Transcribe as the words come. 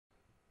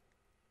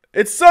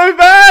It's so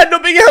bad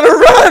not being able to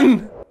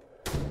run!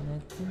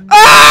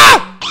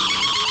 Ah!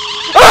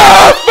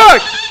 Ah,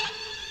 fuck!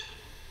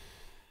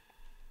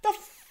 The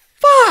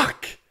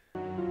fuck?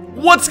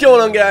 What's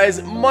going on,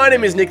 guys? My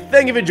name is Nick.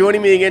 Thank you for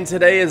joining me again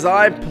today as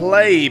I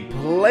play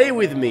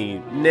With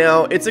Me.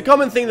 Now, it's a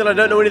common thing that I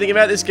don't know anything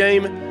about this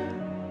game,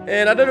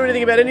 and I don't know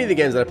anything about any of the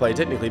games that I play,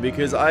 technically,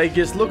 because I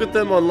just look at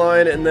them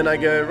online and then I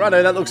go,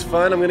 righto, that looks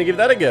fun, I'm gonna give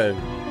that a go.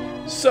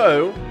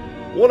 So,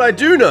 what I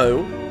do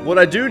know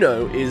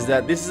is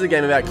that this is a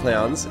game about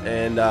clowns,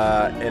 and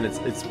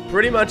it's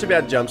pretty much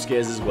about jump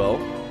scares as well.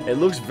 It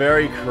looks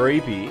very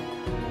creepy,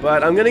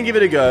 but I'm gonna give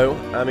it a go.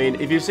 I mean,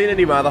 if you've seen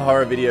any of my other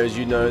horror videos,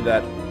 you know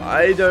that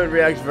I don't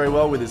react very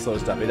well with this sort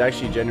of stuff. It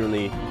actually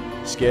genuinely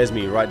scares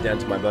me right down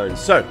to my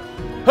bones. So,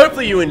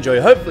 hopefully you enjoy,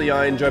 hopefully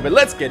I enjoy, but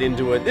let's get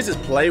into it. This is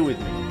Play With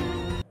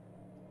Me.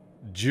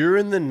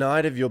 During the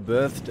night of your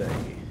birthday.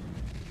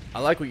 I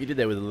like what you did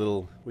there with the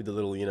little,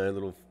 you know,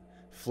 little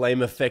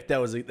flame effect.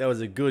 That was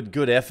a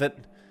good effort.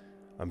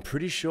 I'm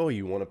pretty sure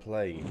you want to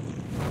play.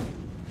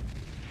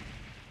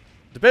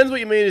 Depends what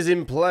you mean is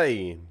in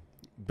play,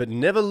 but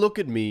never look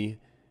at me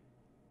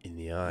in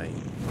the eye.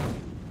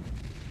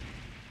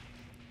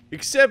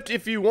 Except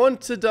if you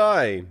want to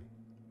die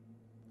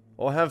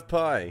or have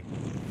pie.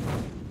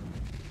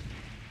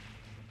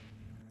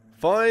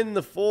 Find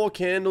the 4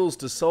 candles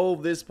to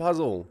solve this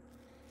puzzle.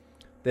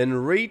 Then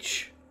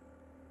reach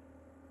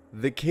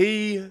the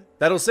key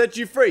that'll set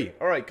you free.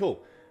 Alright,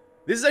 cool.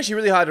 This is actually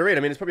really hard to read.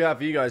 I mean, it's probably hard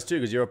for you guys too,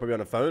 because you're probably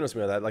on a phone or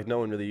something like that. Like, no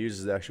one really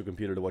uses the actual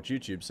computer to watch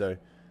YouTube, so...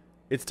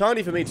 It's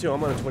tiny for me too.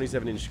 I'm on a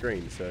 27-inch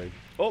screen, so...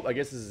 Oh, I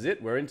guess this is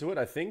it. We're into it,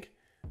 I think.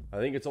 I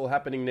think it's all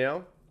happening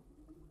now.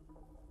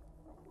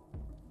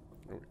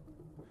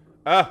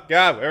 Oh,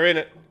 God, we're in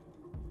it.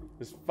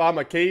 Just find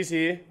my keys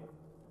here.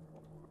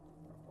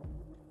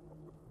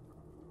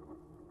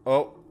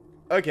 Oh,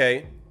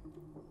 okay.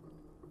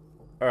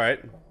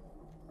 Alright.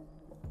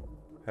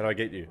 How do I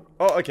get you?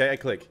 Oh, okay, I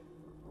click.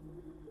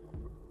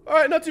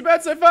 Alright, not too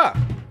bad so far.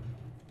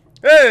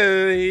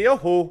 Hey,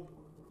 yo-ho.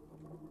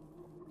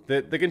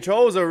 The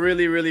controls are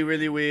really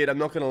weird, I'm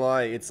not gonna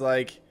lie. It's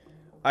like,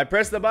 I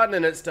press the button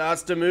and it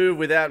starts to move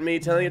without me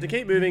telling it to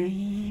keep moving.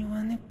 You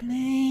wanna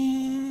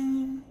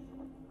play?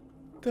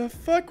 The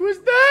fuck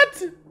was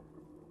that?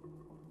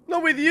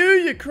 Not with you,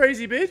 you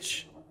crazy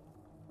bitch.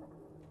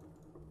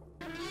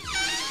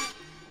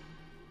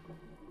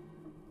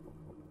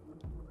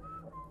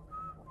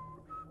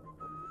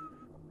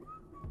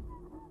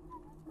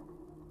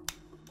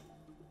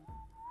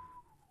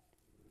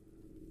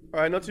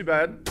 Alright, not too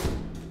bad.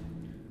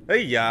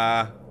 Hey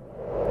ya.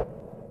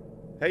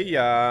 Hey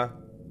ya.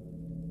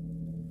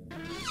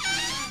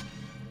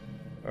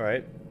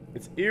 Alright.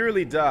 It's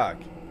eerily dark.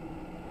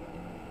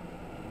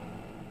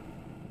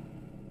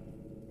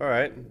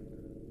 Alright.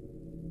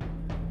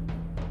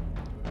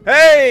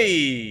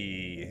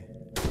 Hey!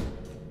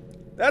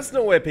 That's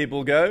not where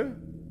people go.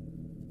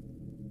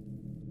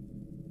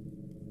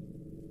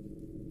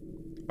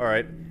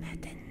 Alright.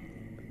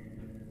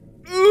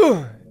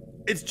 Ugh!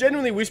 It's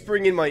genuinely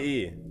whispering in my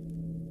ear.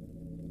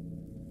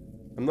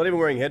 I'm not even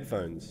wearing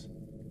headphones.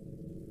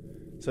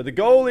 So the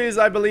goal is,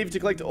 I believe, to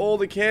collect all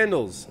the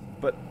candles.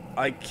 But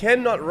I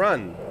cannot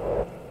run.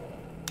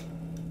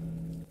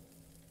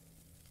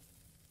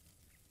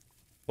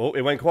 Oh,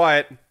 it went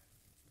quiet.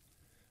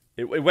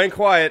 It went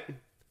quiet.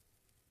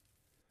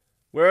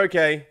 We're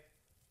okay.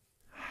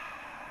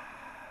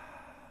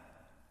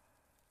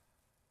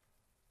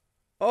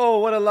 Oh,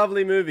 what a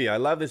lovely movie. I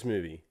love this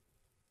movie.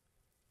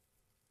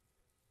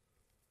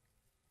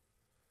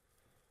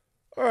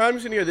 Alright, I'm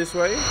just gonna go this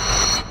way.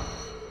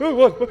 Oh,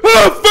 what?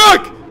 Oh,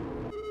 fuck!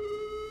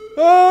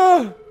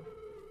 Oh!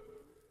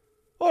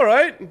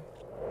 Alright.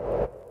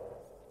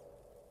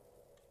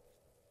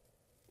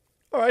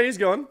 Alright, he's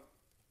gone.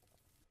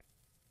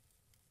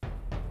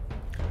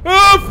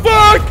 Oh,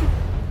 fuck!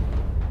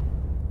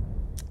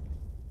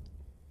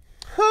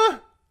 Huh?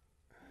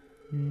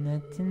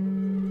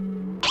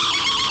 Nothing.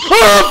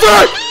 Oh,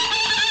 fuck!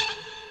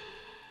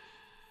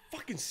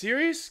 Fucking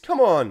serious? Come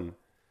on.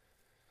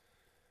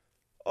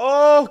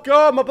 Oh,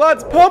 God, my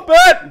blood's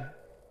pumping!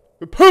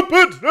 Pump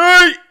it!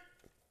 Hey!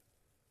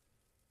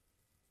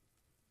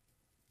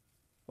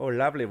 Oh,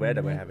 lovely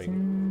weather we're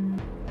having.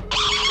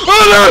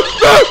 Oh, no!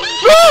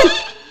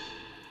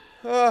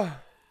 No! No!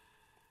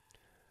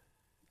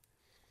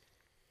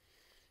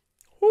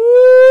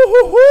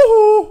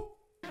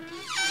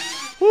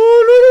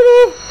 Oh, no, no,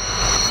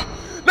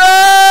 no! No!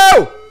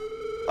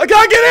 I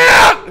can't get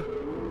out!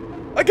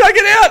 I can't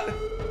get out!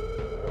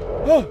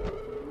 Oh,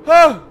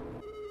 oh!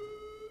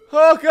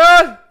 Oh,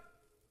 God!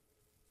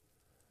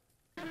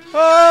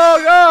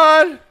 Oh,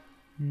 God!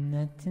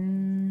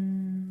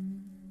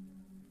 Nothing.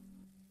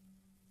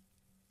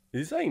 Is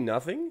he saying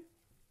nothing?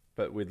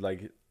 But with,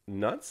 like,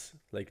 nuts?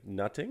 Like,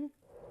 nutting?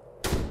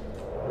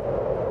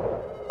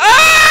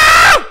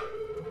 Ah!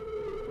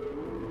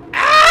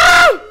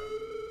 Ah!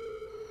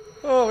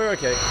 Oh, we're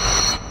okay.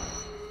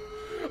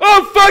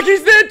 Oh, fuck,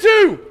 he's there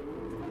too!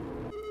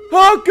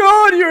 Oh,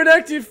 God, you're an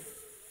active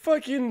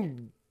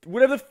fucking...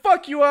 whatever the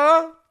fuck you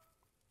are!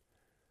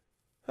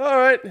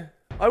 Alright.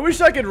 I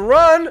wish I could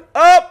run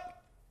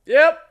up.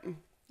 Yep.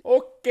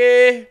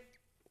 Okay.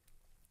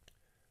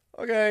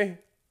 Okay.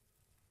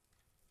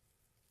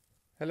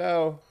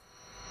 Hello.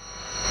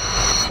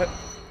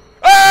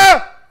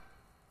 Ah!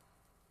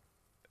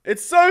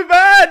 It's so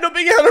bad not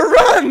being able to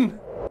run.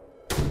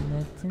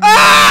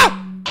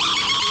 Ah!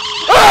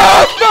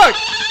 Ah! Fuck!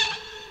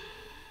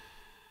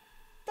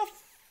 The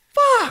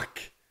fuck?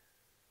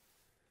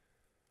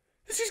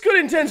 This just got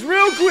intense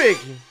real quick.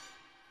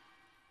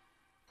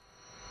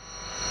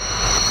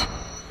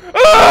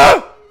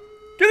 Ah!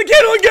 Get the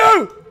candle and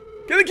go!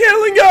 Get the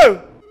candle and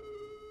go!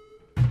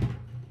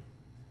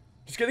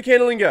 Just get the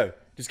candle and go.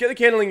 Just get the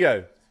candle and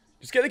go.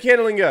 Just get the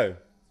candle and go.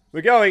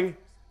 We're going.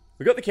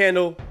 We got the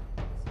candle.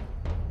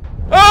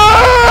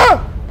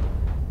 Ah!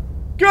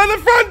 Go out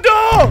the front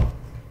door!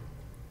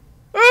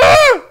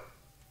 Ah!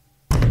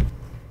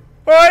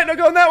 Alright, not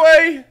going that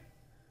way.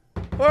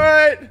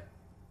 Alright.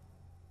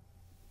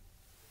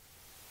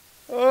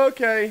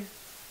 Okay.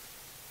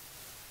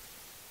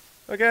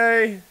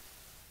 Okay.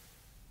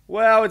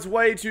 Wow, it's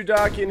way too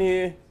dark in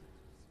here.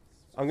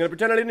 I'm gonna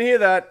pretend I didn't hear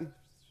that.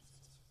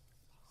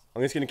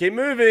 I'm just gonna keep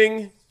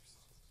moving.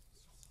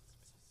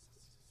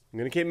 I'm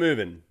gonna keep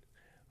moving.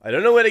 I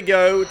don't know where to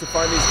go to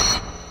find these.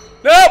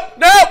 Nope!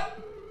 Nope!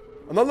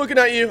 I'm not looking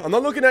at you. I'm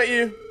not looking at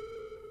you.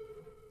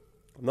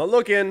 I'm not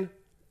looking.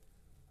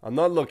 I'm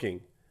not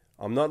looking.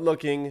 I'm not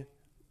looking.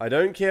 I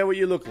don't care what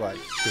you look like,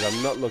 because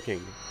I'm not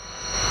looking.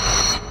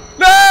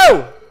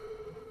 No!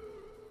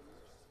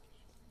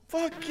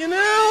 Fucking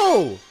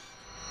hell!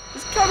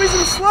 Just cut me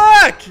some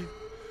slack!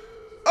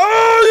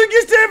 Oh, it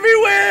gets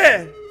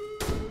everywhere!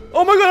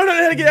 Oh my god, I don't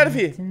know how to get out of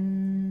here.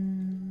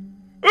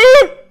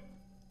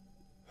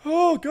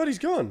 Oh god, he's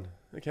gone.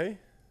 Okay.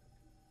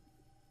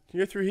 Can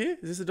you go through here?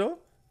 Is this a door?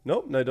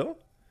 Nope, no door.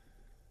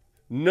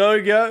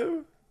 No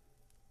go.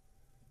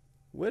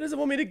 Where does it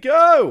want me to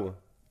go?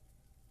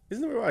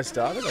 Isn't that where I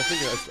started? I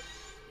think I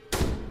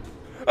started.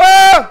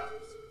 Ah!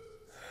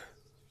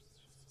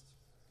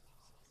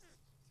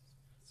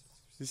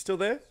 Is he still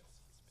there?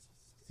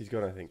 He's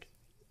gone, I think.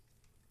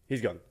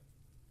 He's gone.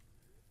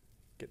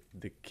 Get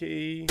the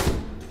key.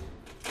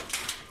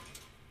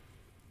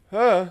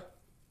 Huh?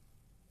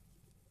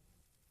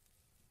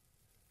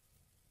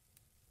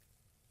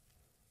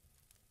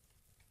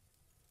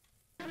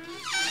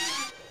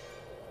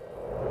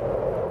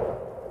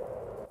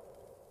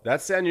 That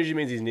sound usually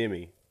means he's near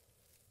me.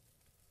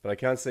 But I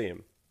can't see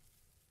him.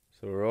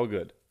 So we're all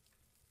good.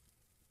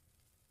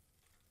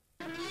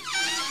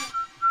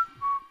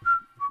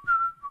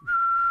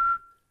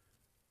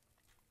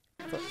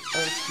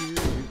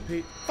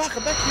 Fuck,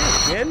 I'm back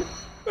here again?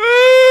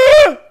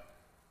 Ah!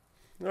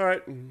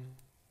 Alright.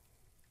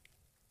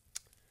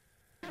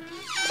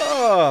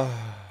 Oh.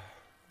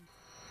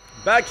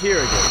 Back here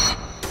again.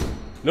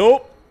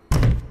 Nope.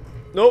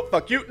 Nope,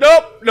 fuck you.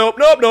 Nope, nope,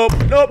 nope, nope,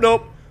 nope,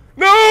 nope.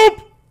 Nope!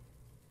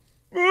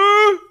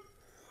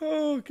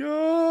 Oh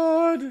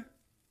god.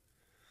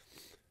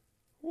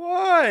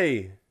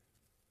 Why?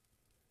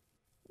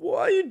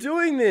 Why are you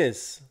doing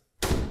this?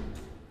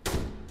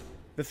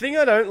 The thing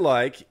I don't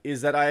like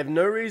is that I have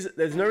no reason.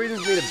 There's no reason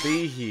for me to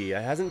be here.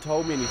 It hasn't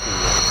told me anything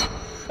yet.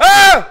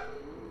 Ah!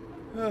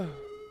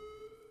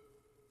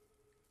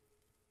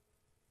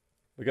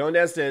 We're going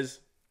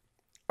downstairs.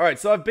 Alright,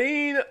 so I've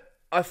been,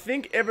 I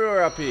think,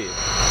 everywhere up here.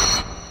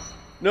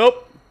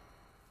 Nope.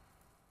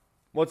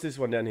 What's this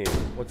one down here?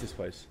 What's this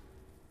place?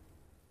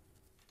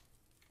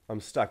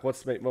 I'm stuck.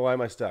 Why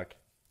am I stuck?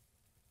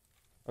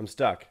 I'm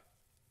stuck.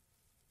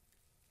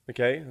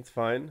 Okay, that's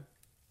fine.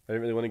 I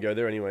don't really want to go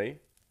there anyway.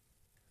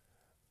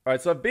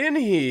 Alright, so I've been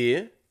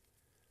here.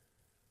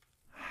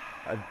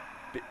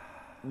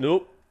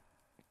 Nope.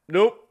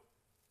 Nope.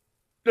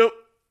 Nope.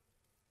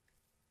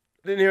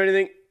 Didn't hear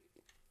anything.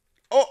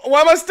 Oh,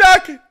 why am I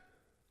stuck?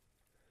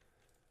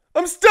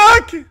 I'm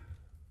stuck!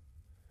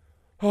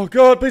 Oh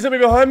god, please don't be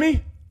behind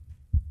me.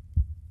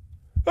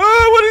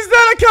 Oh, what is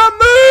that? I can't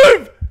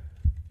move!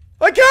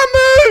 I can't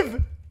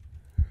move!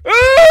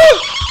 Oh!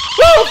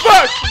 Oh,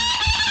 fuck!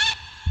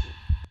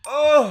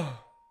 Oh!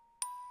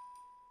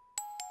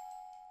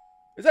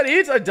 Is that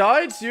it? I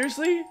died?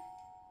 Seriously?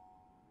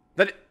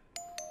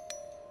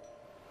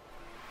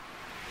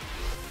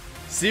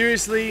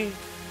 Seriously?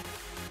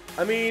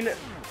 I mean,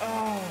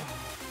 oh.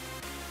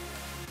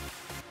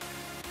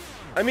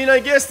 I mean, I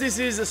guess this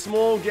is a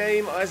small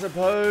game, I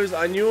suppose.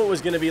 I knew it was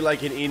going to be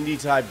like an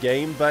indie type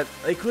game, but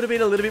it could have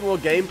been a little bit more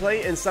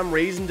gameplay and some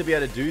reason to be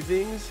able to do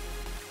things.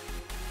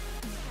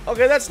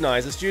 Okay, that's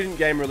nice. A student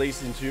game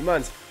released in 2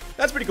 months.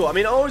 That's pretty cool. I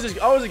mean, I was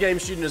a game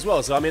student as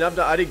well, so I mean,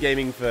 I did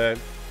gaming for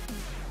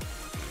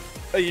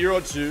a year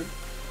or two.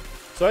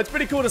 So it's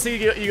pretty cool to see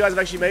you guys have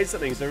actually made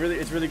something, so really,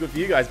 it's really good for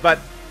you guys. But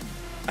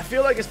I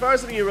feel like as far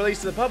as something you release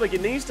to the public,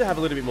 it needs to have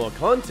a little bit more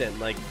content.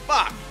 Like,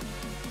 fuck!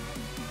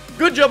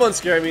 Good job on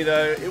scaring me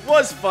though, it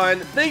was fun.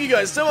 Thank you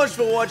guys so much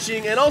for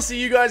watching, and I'll see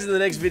you guys in the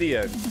next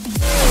video.